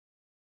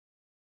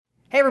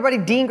Hey everybody,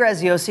 Dean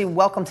Graziosi.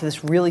 Welcome to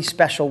this really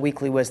special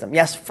weekly wisdom.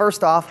 Yes,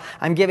 first off,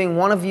 I'm giving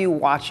one of you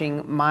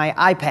watching my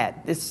iPad.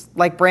 It's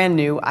like brand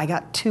new. I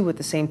got two at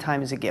the same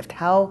time as a gift.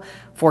 How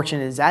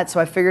fortunate is that? So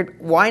I figured,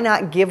 why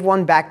not give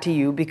one back to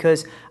you,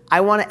 because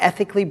I want to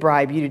ethically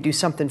bribe you to do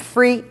something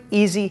free,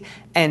 easy,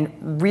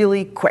 and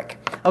really quick.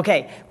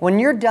 Okay, when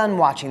you're done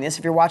watching this,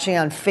 if you're watching it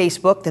on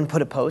Facebook, then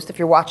put a post. If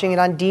you're watching it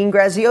on Dean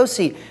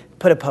Graziosi,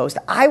 put a post.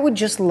 I would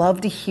just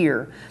love to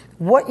hear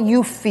what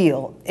you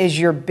feel is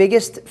your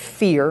biggest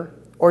fear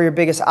or your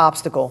biggest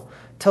obstacle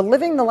to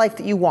living the life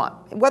that you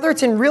want, whether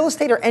it's in real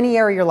estate or any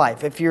area of your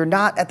life. If you're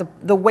not at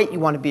the weight you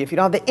want to be, if you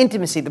don't have the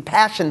intimacy, the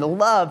passion, the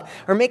love,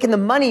 or making the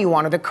money you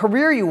want, or the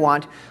career you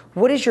want,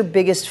 what is your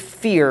biggest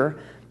fear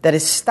that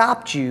has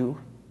stopped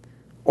you,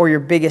 or your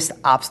biggest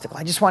obstacle?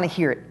 I just want to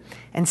hear it.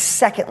 And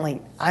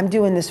secondly, I'm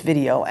doing this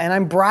video and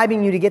I'm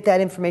bribing you to get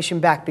that information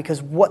back, because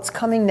what's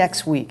coming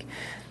next week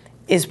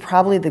is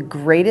probably the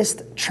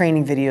greatest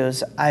training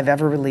videos I've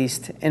ever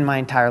released in my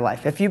entire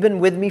life. If you've been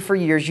with me for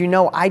years, you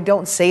know I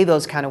don't say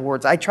those kind of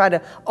words. I try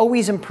to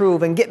always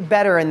improve and get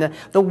better, and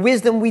the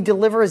wisdom we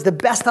deliver is the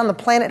best on the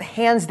planet,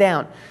 hands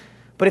down.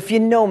 But if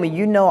you know me,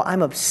 you know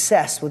I'm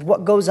obsessed with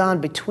what goes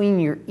on between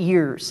your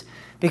ears,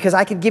 because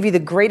I could give you the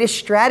greatest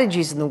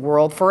strategies in the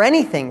world for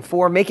anything,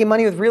 for making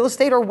money with real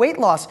estate or weight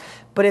loss.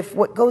 But if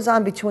what goes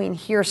on between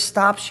here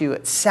stops you,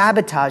 it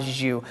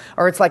sabotages you,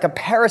 or it's like a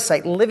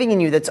parasite living in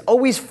you that's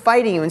always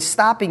fighting you and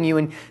stopping you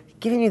and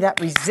giving you that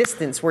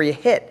resistance where you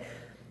hit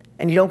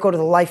and you don't go to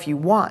the life you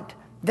want,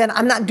 then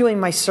I'm not doing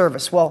my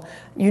service. Well,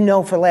 you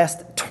know, for the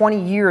last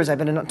 25 years, I've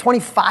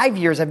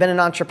been an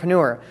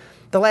entrepreneur.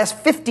 The last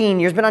 15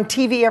 years, been on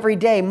TV every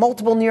day,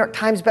 multiple New York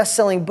Times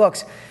best-selling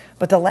books.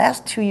 But the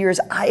last 2 years,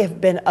 I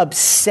have been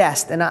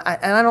obsessed, and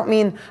I don't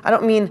mean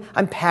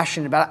I'm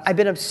passionate about it. I've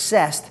been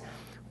obsessed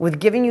with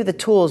giving you the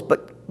tools,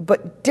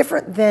 but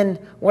different than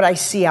what I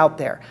see out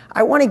there.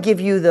 I want to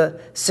give you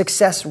the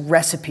success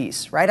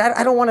recipes, right?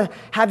 I don't want to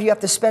have you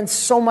have to spend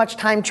so much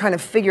time trying to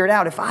figure it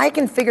out. If I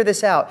can figure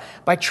this out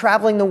by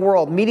traveling the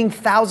world, meeting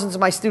thousands of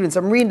my students,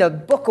 I'm reading a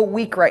book a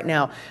week right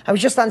now. I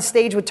was just on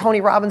stage with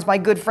Tony Robbins, my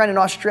good friend in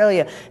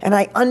Australia, and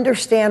I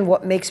understand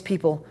what makes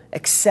people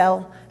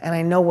excel, and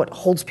I know what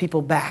holds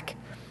people back.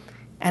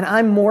 And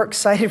I'm more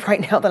excited right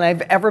now than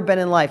I've ever been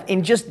in life.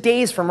 In just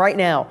days from right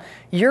now,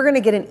 you're going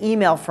to get an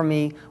email from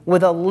me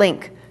with a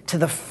link to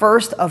the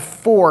first of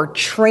 4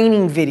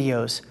 training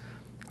videos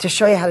to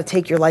show you how to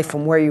take your life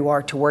from where you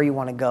are to where you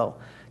want to go,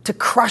 to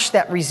crush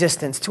that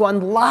resistance, to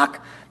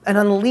unlock and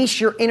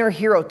unleash your inner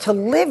hero, to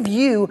live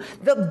you,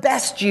 the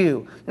best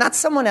you, not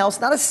someone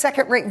else, not a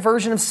second-rate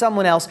version of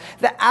someone else,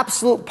 the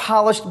absolute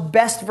polished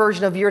best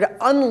version of you, to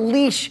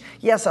unleash,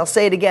 yes, I'll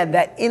say it again,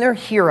 that inner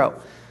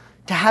hero,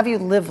 to have you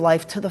live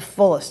life to the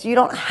fullest. You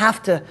don't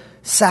have to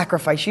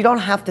sacrifice. You don't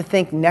have to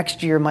think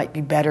next year might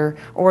be better,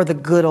 or the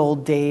good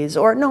old days,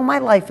 or no, my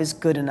life is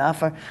good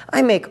enough, or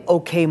I make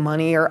okay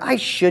money, or I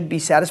should be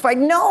satisfied.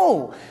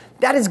 No!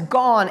 That is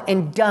gone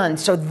and done.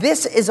 So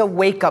this is a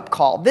wake-up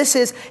call. This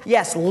is,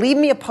 yes, leave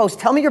me a post.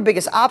 Tell me your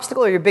biggest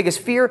obstacle or your biggest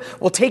fear.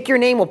 We'll take your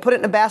name, we'll put it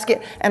in a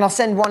basket, and I'll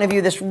send one of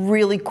you this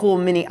really cool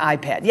mini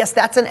iPad. Yes,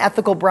 that's an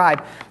ethical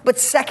bribe. But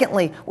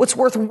secondly, what's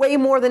worth way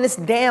more than this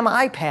damn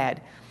iPad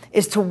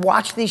is to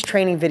watch these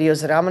training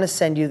videos that I'm going to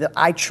send you that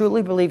I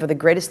truly believe are the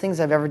greatest things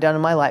I've ever done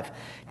in my life,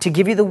 to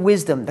give you the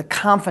wisdom, the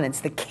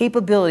confidence, the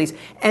capabilities,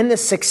 and the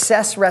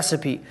success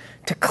recipe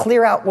to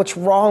clear out what's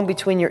wrong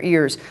between your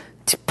ears,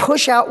 to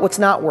push out what's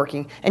not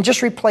working and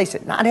just replace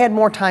it. Not add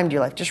more time to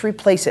your life, just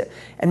replace it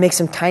and make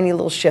some tiny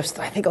little shifts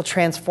that I think will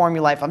transform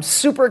your life. I'm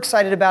super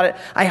excited about it.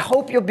 I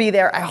hope you'll be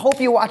there. I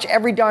hope you watch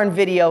every darn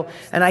video,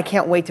 and I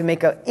can't wait to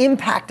make an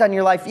impact on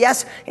your life.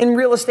 Yes, in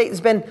real estate has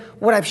been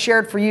what I've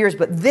shared for years,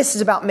 but this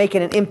is about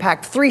making an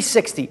impact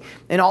 360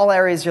 in all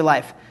areas of your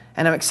life.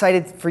 And I'm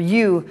excited for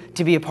you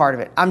to be a part of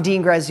it. I'm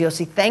Dean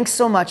Graziosi. Thanks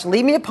so much.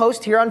 Leave me a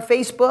post here on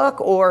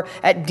Facebook or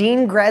at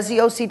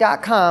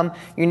deangraziosi.com.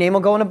 Your name will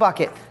go in a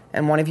bucket,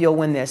 and one of you will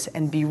win this.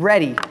 And be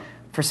ready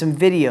for some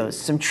videos,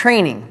 some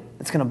training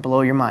that's going to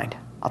blow your mind.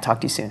 I'll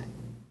talk to you soon.